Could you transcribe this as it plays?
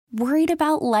Worried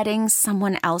about letting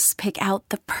someone else pick out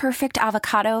the perfect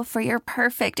avocado for your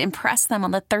perfect impress them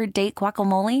on the third date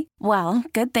guacamole? Well,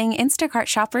 good thing Instacart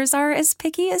shoppers are as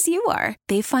picky as you are.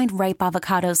 They find ripe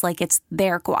avocados like it's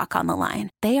their guac on the line.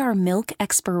 They are milk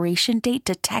expiration date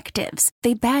detectives.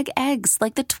 They bag eggs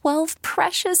like the 12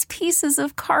 precious pieces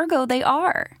of cargo they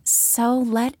are. So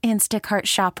let Instacart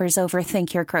shoppers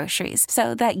overthink your groceries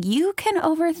so that you can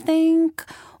overthink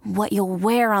what you'll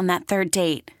wear on that third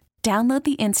date. Download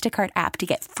the Instacart app to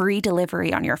get free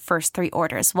delivery on your first 3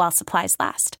 orders while supplies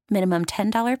last. Minimum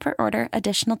 $10 per order.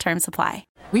 Additional terms apply.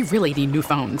 We really need new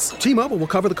phones. T-Mobile will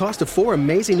cover the cost of 4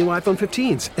 amazing new iPhone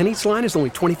 15s, and each line is only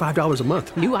 $25 a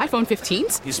month. New iPhone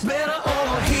 15s? It's better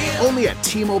over here. Only at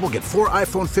T-Mobile, get 4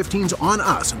 iPhone 15s on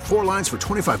us and 4 lines for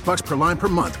 $25 per line per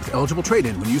month with eligible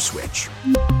trade-in when you switch.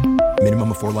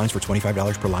 Minimum of 4 lines for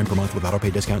 $25 per line per month with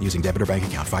autopay discount using debit or bank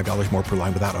account. $5 more per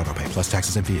line without autopay, plus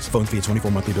taxes and fees. Phone fee at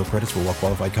 24 monthly bill credits for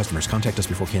well-qualified customers. Contact us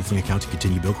before canceling account to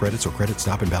continue bill credits or credit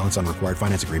stop and balance on required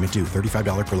finance agreement due.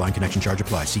 $35 per line connection charge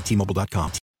applies. See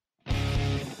T-Mobile.com.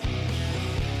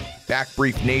 Back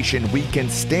Brief Nation, we can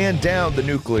stand down the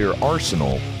nuclear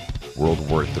arsenal. World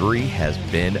War III has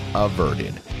been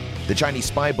averted. The Chinese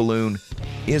spy balloon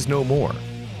is no more.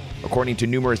 According to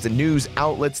numerous news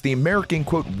outlets, the American,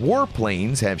 quote,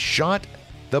 warplanes have shot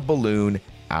the balloon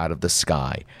out of the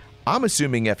sky. I'm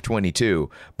assuming F-22,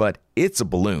 but it's a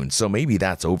balloon, so maybe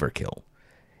that's overkill.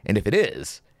 And if it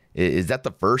is that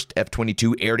the first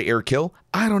F-22 air-to-air kill?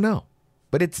 I don't know,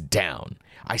 but it's down.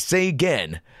 I say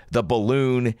again, the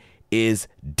balloon is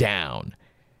down.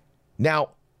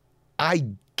 Now, I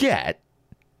get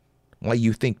why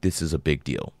you think this is a big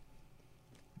deal.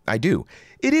 I do.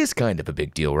 It is kind of a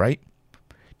big deal, right?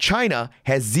 China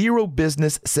has zero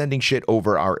business sending shit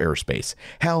over our airspace.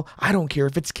 Hell, I don't care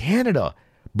if it's Canada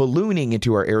ballooning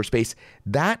into our airspace.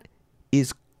 That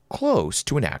is close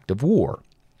to an act of war.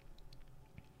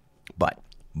 But,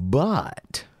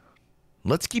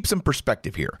 let's keep some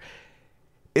perspective here.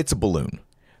 It's a balloon,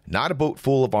 not a boat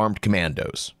full of armed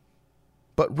commandos.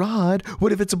 But Rod,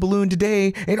 what if it's a balloon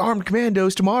today and armed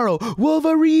commandos tomorrow?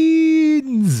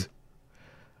 Wolverines!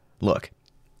 Look,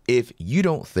 if you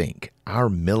don't think our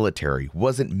military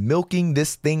wasn't milking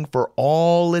this thing for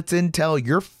all its intel,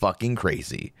 you're fucking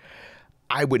crazy.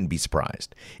 I wouldn't be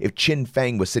surprised if Chin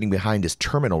Feng was sitting behind his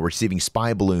terminal receiving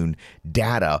spy balloon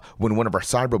data when one of our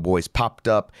cyber boys popped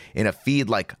up in a feed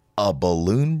like, a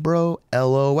balloon, bro?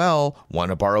 LOL.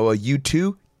 Want to borrow a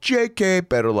U2? JK,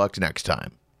 better luck next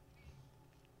time.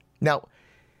 Now,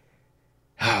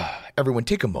 everyone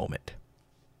take a moment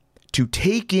to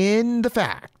take in the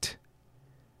fact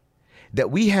that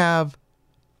we have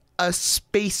a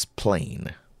space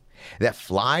plane that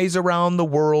flies around the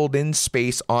world in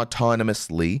space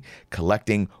autonomously,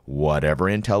 collecting whatever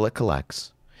intel it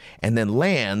collects, and then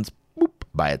lands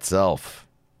by itself.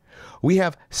 We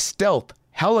have stealth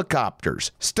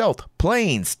helicopters, stealth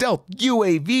planes, stealth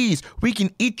UAVs. We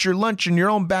can eat your lunch in your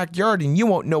own backyard and you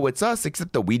won't know it's us,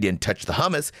 except that we didn't touch the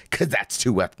hummus because that's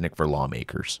too ethnic for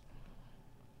lawmakers.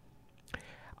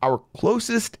 Our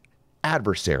closest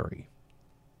adversary,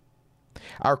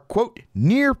 our quote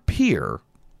near peer,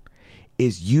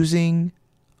 is using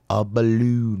a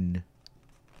balloon.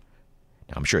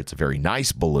 Now, I'm sure it's a very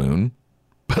nice balloon,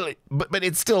 but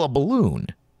it's still a balloon.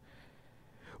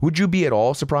 Would you be at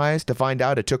all surprised to find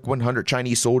out it took 100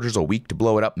 Chinese soldiers a week to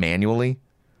blow it up manually?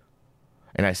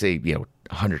 And I say,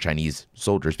 100 Chinese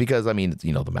soldiers because, the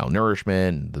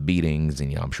malnourishment, the beatings,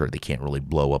 and, I'm sure they can't really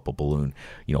blow up a balloon,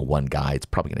 one guy. It's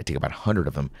probably going to take about 100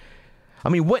 of them.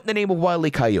 What in the name of Wile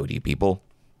E. Coyote, people?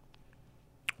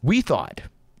 We thought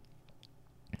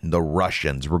the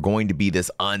Russians were going to be this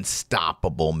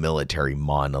unstoppable military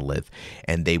monolith,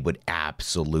 and they would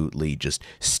absolutely just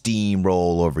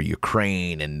steamroll over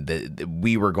Ukraine, and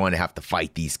we were going to have to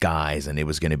fight these guys, and it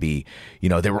was going to be,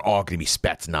 they were all going to be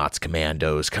Spetsnaz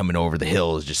commandos coming over the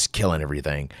hills, just killing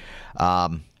everything.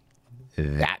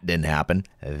 That didn't happen.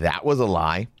 That was a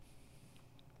lie.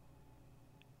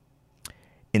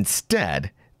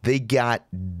 Instead, they got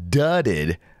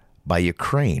dudded by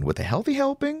Ukraine with a healthy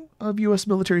helping of U.S.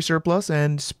 military surplus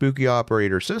and spooky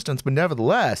operator assistance, but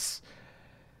nevertheless,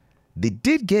 they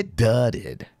did get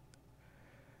dudded.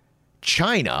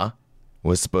 China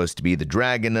was supposed to be the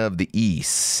dragon of the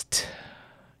East,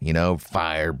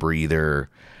 fire breather,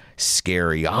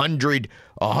 scary,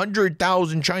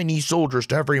 100,000 Chinese soldiers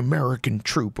to every American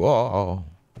troop. Oh.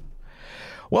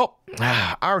 Well,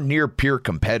 our near-peer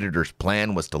competitor's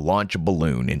plan was to launch a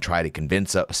balloon and try to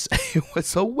convince us it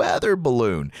was a weather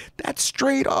balloon. That's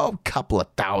straight a couple of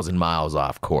thousand miles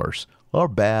off course. Or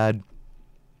bad.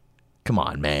 Come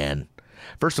on, man.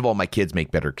 First of all, my kids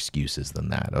make better excuses than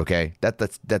that, okay?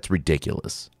 That's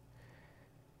ridiculous.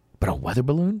 But a weather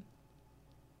balloon?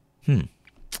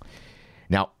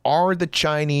 Now, are the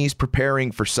Chinese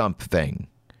preparing for something?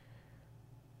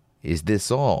 Is this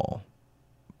all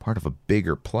part of a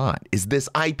bigger plot? Is this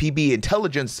IPB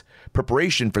intelligence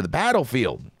preparation for the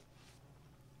battlefield?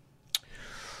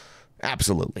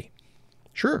 Absolutely.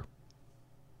 Sure.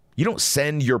 You don't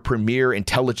send your premier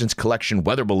intelligence collection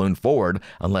weather balloon forward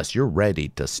unless you're ready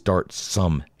to start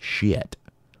some shit.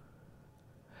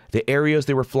 The areas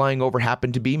they were flying over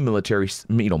happened to be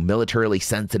militarily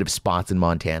sensitive spots in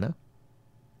Montana.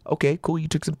 Okay, cool. You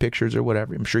took some pictures or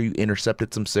whatever. I'm sure you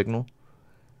intercepted some signal.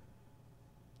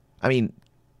 I mean,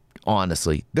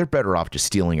 honestly, they're better off just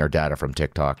stealing our data from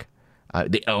TikTok.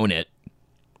 They own it.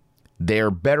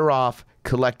 They're better off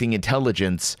collecting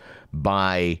intelligence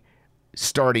by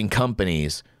starting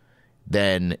companies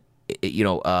than,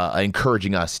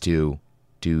 encouraging us to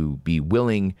be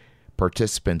willing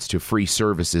participants to free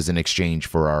services in exchange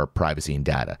for our privacy and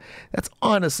data. That's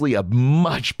honestly a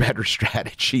much better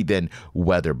strategy than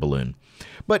weather balloon.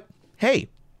 But hey,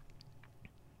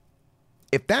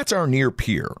 if that's our near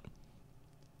peer,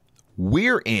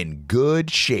 we're in good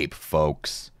shape,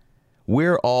 folks.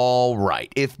 We're all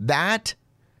right. If that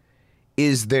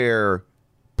is their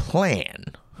plan,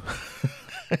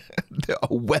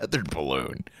 a weather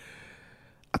balloon,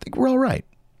 I think we're all right.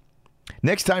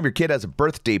 Next time your kid has a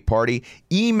birthday party,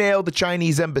 email the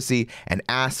Chinese embassy and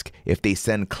ask if they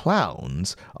send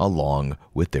clowns along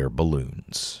with their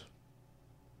balloons.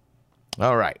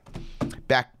 All right.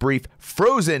 Back brief.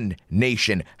 Frozen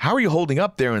Nation. How are you holding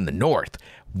up there in the north?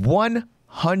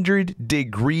 100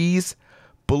 degrees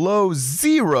below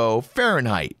 0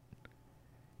 Fahrenheit.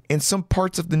 In some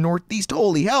parts of the Northeast.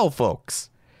 Holy hell, folks.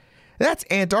 That's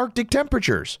Antarctic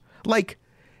temperatures. Like,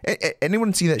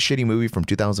 anyone see that shitty movie from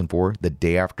 2004, The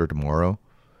Day After Tomorrow?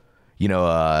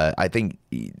 I think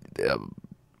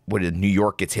New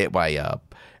York gets hit by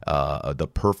the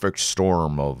perfect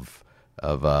storm of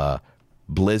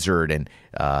blizzard, and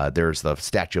there's the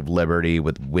Statue of Liberty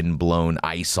with windblown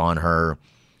ice on her.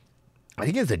 I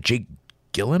think it's a Jake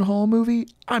Gyllenhaal movie.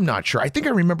 I'm not sure. I think I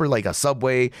remember like a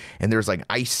subway, and there's like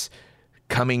ice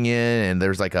coming in, and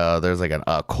there's like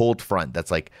a cold front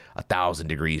that's like 1,000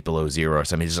 degrees below 0 or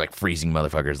something. It's just like freezing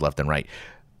motherfuckers left and right.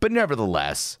 But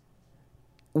nevertheless,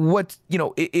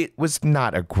 it was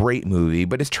not a great movie,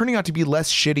 but it's turning out to be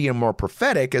less shitty and more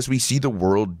prophetic as we see the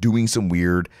world doing some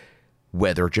weird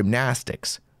weather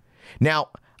gymnastics. Now,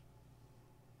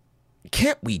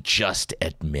 can't we just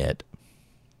admit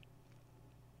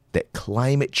that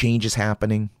climate change is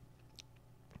happening?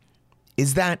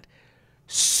 Is that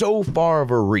so far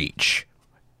of a reach,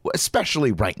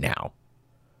 especially right now?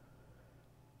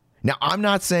 Now, I'm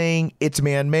not saying it's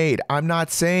man-made. I'm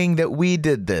not saying that we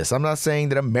did this. I'm not saying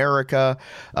that America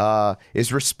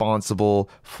is responsible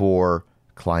for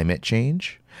climate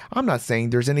change. I'm not saying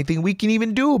there's anything we can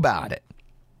even do about it.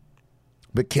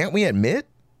 But can't we admit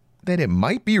that it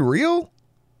might be real?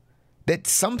 That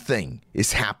something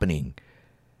is happening.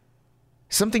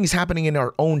 Something is happening in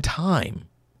our own time,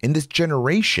 in this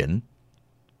generation.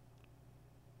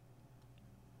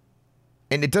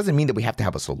 And it doesn't mean that we have to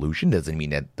have a solution. It doesn't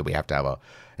mean that we have to have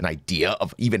an idea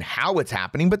of even how it's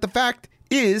happening. But the fact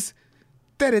is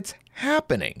that it's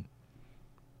happening.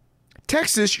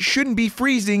 Texas shouldn't be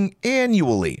freezing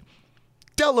annually.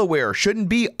 Delaware shouldn't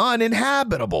be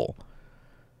uninhabitable.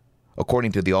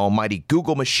 According to the almighty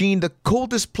Google machine, the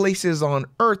coldest places on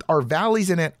Earth are valleys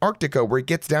in Antarctica, where it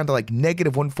gets down to like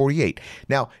negative 148.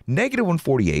 Now, negative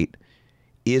 148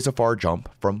 is a far jump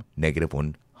from negative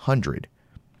 100.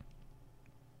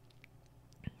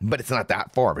 But it's not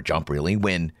that far of a jump, really,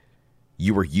 when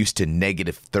you were used to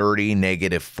negative 30,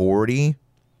 negative 40,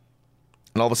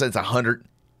 and all of a sudden it's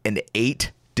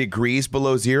 108 degrees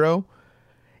below 0.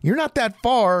 You're not that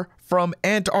far from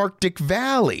Antarctic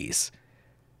valleys.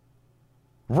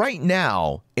 Right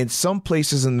now, in some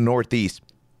places in the Northeast,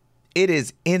 it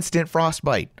is instant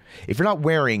frostbite. If you're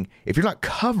not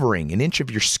covering an inch of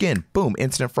your skin, boom,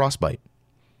 instant frostbite.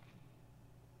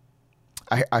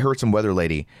 I heard some weather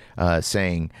lady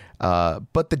saying,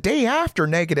 but the day after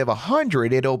negative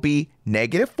 100, it'll be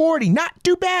negative 40. Not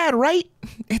too bad, right?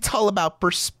 It's all about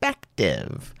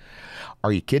perspective.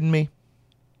 Are you kidding me?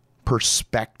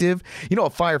 Perspective? A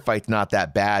firefight's not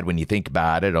that bad when you think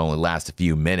about it. It only lasts a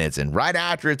few minutes, and right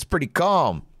after it's pretty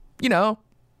calm.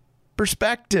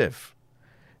 Perspective.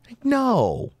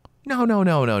 No.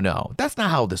 That's not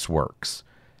how this works.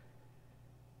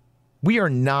 We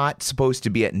are not supposed to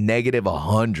be at negative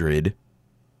 100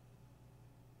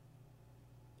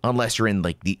 unless you're in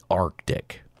like the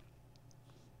Arctic.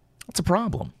 That's a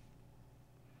problem.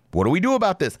 What do we do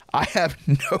about this? I have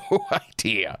no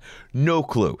idea. No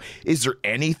clue. Is there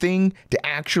anything to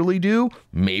actually do?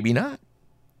 Maybe not.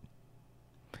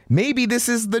 Maybe this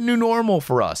is the new normal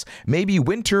for us. Maybe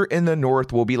winter in the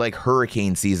north will be like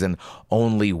hurricane season,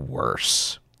 only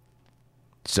worse.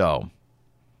 So,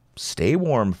 stay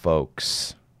warm,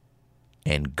 folks,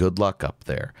 and good luck up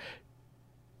there.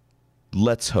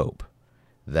 Let's hope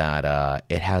that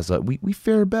it has we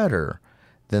fare better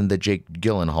than the Jake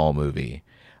Gyllenhaal movie.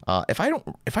 If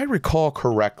I recall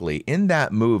correctly, in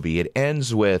that movie, it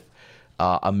ends with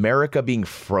America being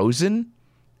frozen.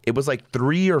 It was like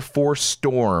 3 or 4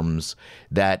 storms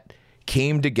that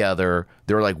came together.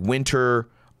 They were like winter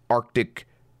Arctic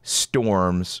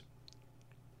storms.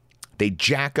 They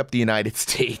jack up the United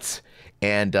States.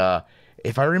 And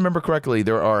if I remember correctly,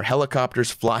 there are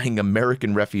helicopters flying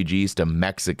American refugees to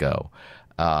Mexico.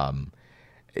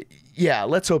 Yeah,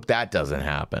 let's hope that doesn't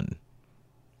happen.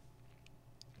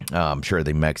 I'm sure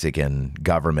the Mexican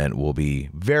government will be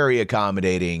very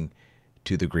accommodating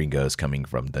to the gringos coming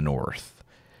from the north.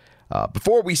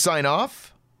 Before we sign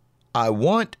off, I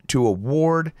want to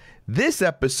award this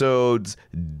episode's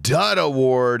Dud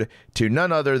Award to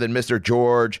none other than Mr.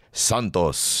 George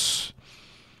Santos,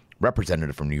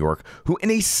 representative from New York, who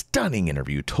in a stunning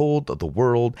interview told the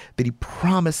world that he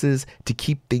promises to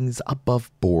keep things above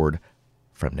board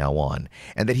from now on,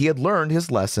 and that he had learned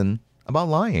his lesson about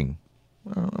lying.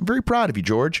 I'm very proud of you,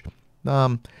 George.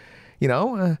 You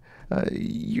learned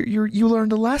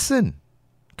a lesson.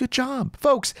 Good job,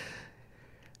 folks.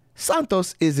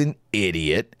 Santos is an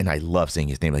idiot, and I love saying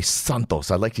his name like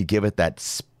Santos. I like to give it that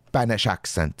Spanish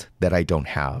accent that I don't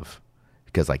have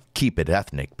because I keep it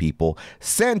ethnic, people.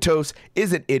 Santos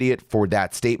is an idiot for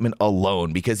that statement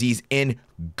alone because he's in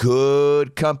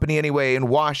good company anyway in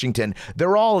Washington.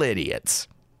 They're all idiots.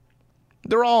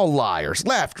 They're all liars,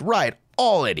 left, right,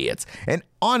 all idiots. And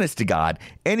honest to God,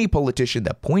 any politician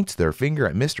that points their finger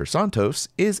at Mr. Santos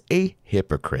is a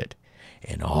hypocrite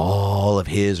in all of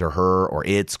his or her or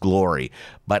its glory.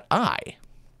 But I,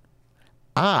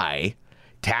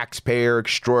 taxpayer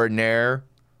extraordinaire,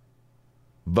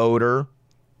 voter,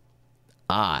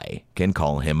 I can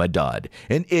call him a dud,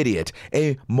 an idiot,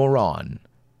 a moron,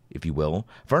 if you will,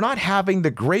 for not having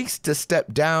the grace to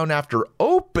step down after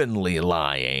openly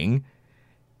lying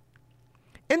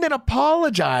and then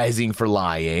apologizing for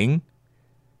lying.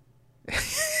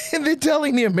 And then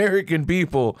telling the American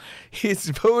people, his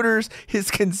voters,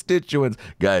 his constituents,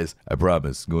 guys, I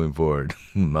promise, going forward,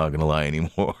 I'm not going to lie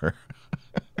anymore.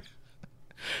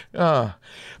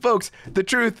 Folks, the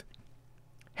truth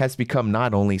has become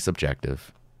not only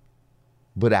subjective,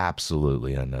 but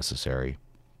absolutely unnecessary.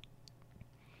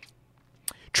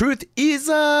 Truth is,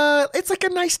 it's like a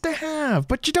nice to have,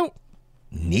 but you don't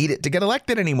need it to get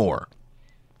elected anymore.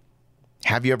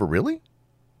 Have you ever really?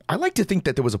 I like to think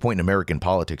that there was a point in American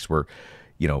politics where,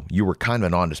 you were kind of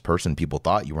an honest person. People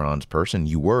thought you were an honest person.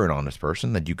 You were an honest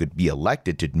person, that you could be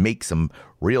elected to make some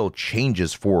real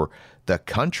changes for the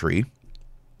country.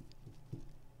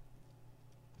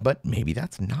 But maybe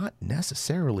that's not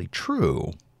necessarily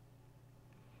true.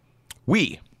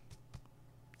 We,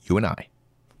 you and I,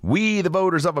 we, the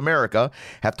voters of America,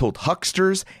 have told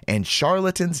hucksters and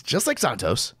charlatans just like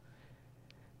Santos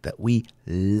that we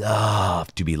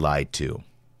love to be lied to.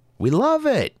 We love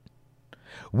it.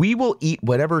 We will eat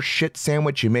whatever shit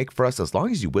sandwich you make for us as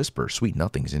long as you whisper sweet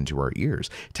nothings into our ears.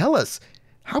 Tell us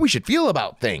how we should feel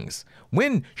about things.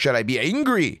 When should I be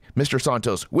angry, Mr.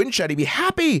 Santos? When should I be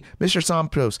happy, Mr.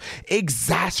 Santos?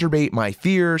 Exacerbate my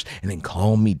fears and then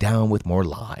calm me down with more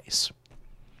lies.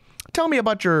 Tell me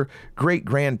about your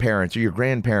great-grandparents or your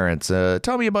grandparents.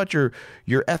 Tell me about your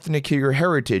ethnic, your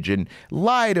heritage, and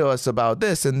lie to us about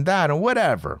this and that and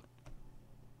whatever.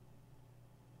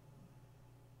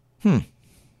 I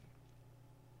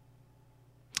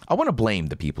want to blame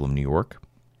the people of New York,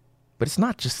 but it's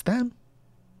not just them.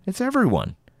 It's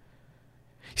everyone.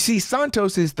 See,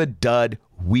 Santos is the dud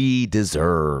we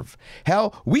deserve.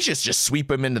 Hell, we should just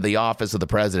sweep him into the office of the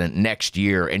president next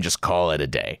year and just call it a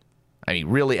day. I mean,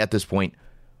 really, at this point,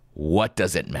 what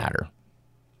does it matter?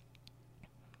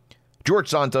 George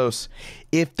Santos,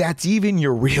 if that's even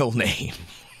your real name,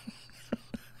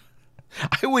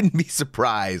 I wouldn't be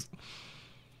surprised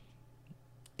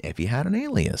if you had an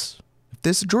alias. If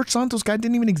this George Santos guy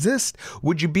didn't even exist,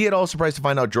 would you be at all surprised to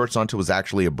find out George Santos was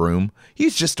actually a broom?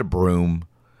 He's just a broom,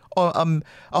 a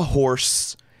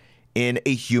horse in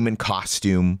a human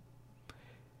costume.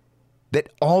 That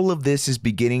all of this is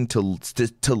beginning to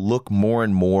look more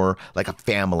and more like a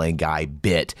Family Guy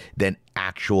bit than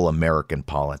actual American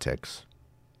politics.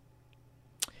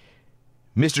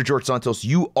 Mr. George Santos,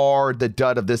 you are the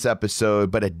dud of this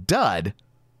episode, but a dud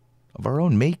of our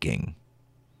own making.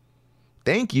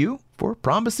 Thank you for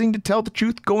promising to tell the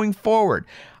truth going forward.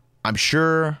 I'm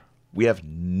sure we have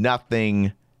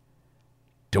nothing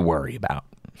to worry about.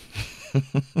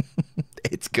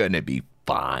 It's going to be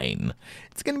fine.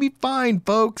 It's going to be fine,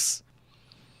 folks.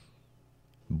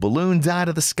 Balloons out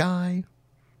of the sky.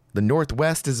 The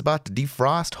Northwest is about to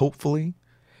defrost, hopefully.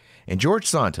 And George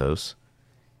Santos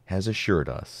has assured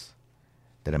us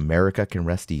that America can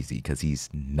rest easy because he's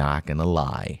not going to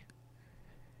lie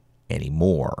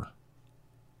anymore.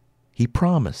 He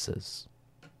promises.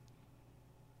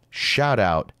 Shout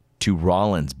out to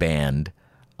Rollins' band,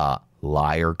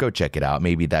 Liar. Go check it out.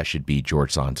 Maybe that should be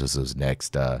George Santos's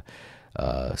next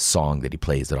song that he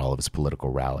plays at all of his political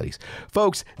rallies.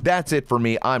 Folks, that's it for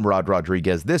me. I'm Rod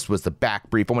Rodriguez. This was the Back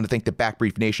Brief. I want to thank the Back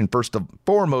Brief Nation first and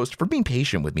foremost for being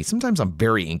patient with me. Sometimes I'm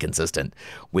very inconsistent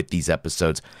with these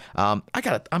episodes. I'm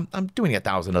doing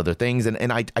 1,000 other things,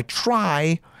 and I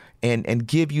try and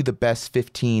give you the best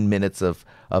 15 minutes of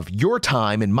your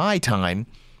time and my time.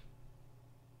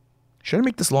 Should I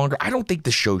make this longer? I don't think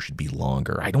the show should be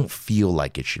longer. I don't feel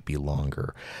like it should be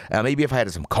longer. Maybe if I had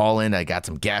some call-in, I got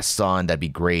some guests on, that'd be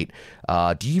great.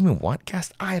 Do you even want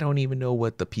guests? I don't even know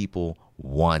what the people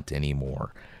want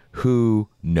anymore. Who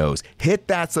knows? Hit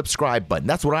that subscribe button.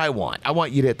 That's what I want. I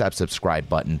want you to hit that subscribe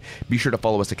button. Be sure to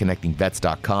follow us at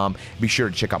connectingvets.com. Be sure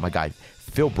to check out my guy,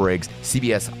 Phil Briggs,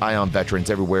 CBS Eye on Veterans,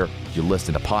 everywhere you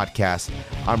listen to podcasts.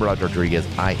 I'm Rod Rodriguez.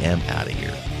 I am out of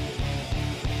here.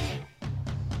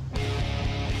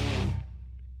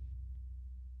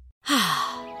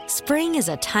 Spring is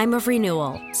a time of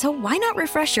renewal, so why not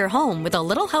refresh your home with a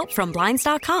little help from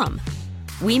Blinds.com?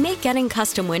 We make getting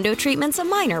custom window treatments a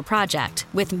minor project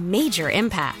with major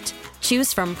impact.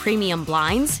 Choose from premium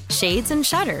blinds, shades, and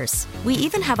shutters. We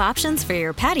even have options for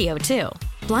your patio, too.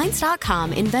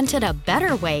 Blinds.com invented a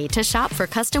better way to shop for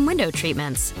custom window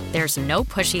treatments. There's no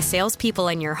pushy salespeople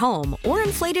in your home or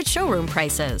inflated showroom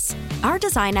prices. Our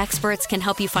design experts can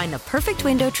help you find the perfect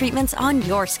window treatments on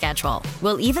your schedule.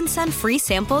 We'll even send free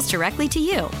samples directly to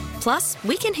you. Plus,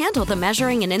 we can handle the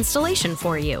measuring and installation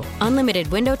for you. Unlimited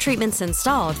window treatments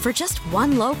installed for just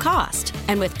one low cost.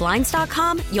 And with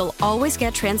Blinds.com, you'll always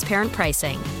get transparent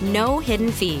pricing. No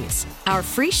hidden fees. Our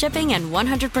free shipping and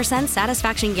 100%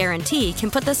 satisfaction guarantee can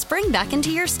put the spring back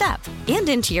into your step and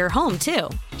into your home, too.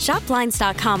 Shop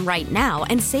Blinds.com right now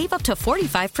and save up to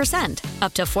 45%.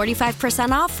 Up to 45%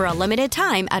 off for a limited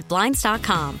time at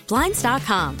Blinds.com.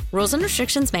 Blinds.com. Rules and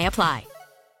restrictions may apply.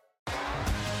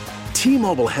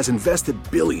 T-Mobile has invested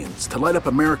billions to light up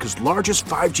America's largest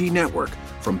 5G network,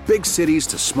 from big cities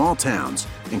to small towns,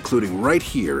 including right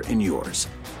here in yours.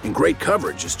 And great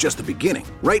coverage is just the beginning.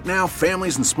 Right now,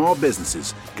 families and small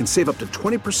businesses can save up to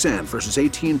 20% versus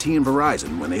AT&T and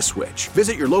Verizon when they switch.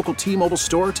 Visit your local T-Mobile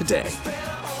store today.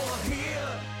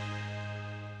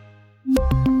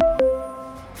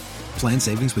 Plan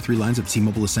savings with 3 lines of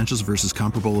T-Mobile Essentials versus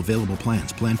comparable available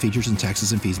plans. Plan features and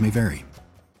taxes and fees may vary.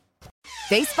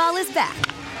 Baseball is back,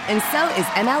 and so is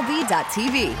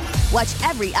MLB.tv. Watch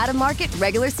every out-of-market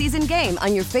regular season game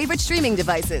on your favorite streaming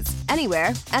devices,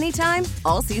 anywhere, anytime,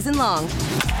 all season long.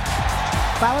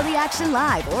 Follow the action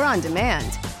live or on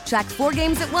demand. Track 4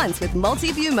 games at once with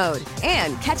multi-view mode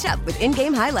and catch up with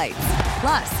in-game highlights.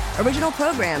 Plus, original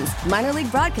programs, minor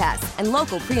league broadcasts, and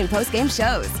local pre- and post-game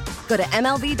shows. Go to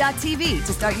MLB.tv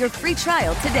to start your free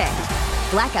trial today.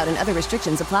 Blackout and other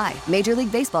restrictions apply. Major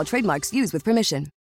League Baseball trademarks used with permission.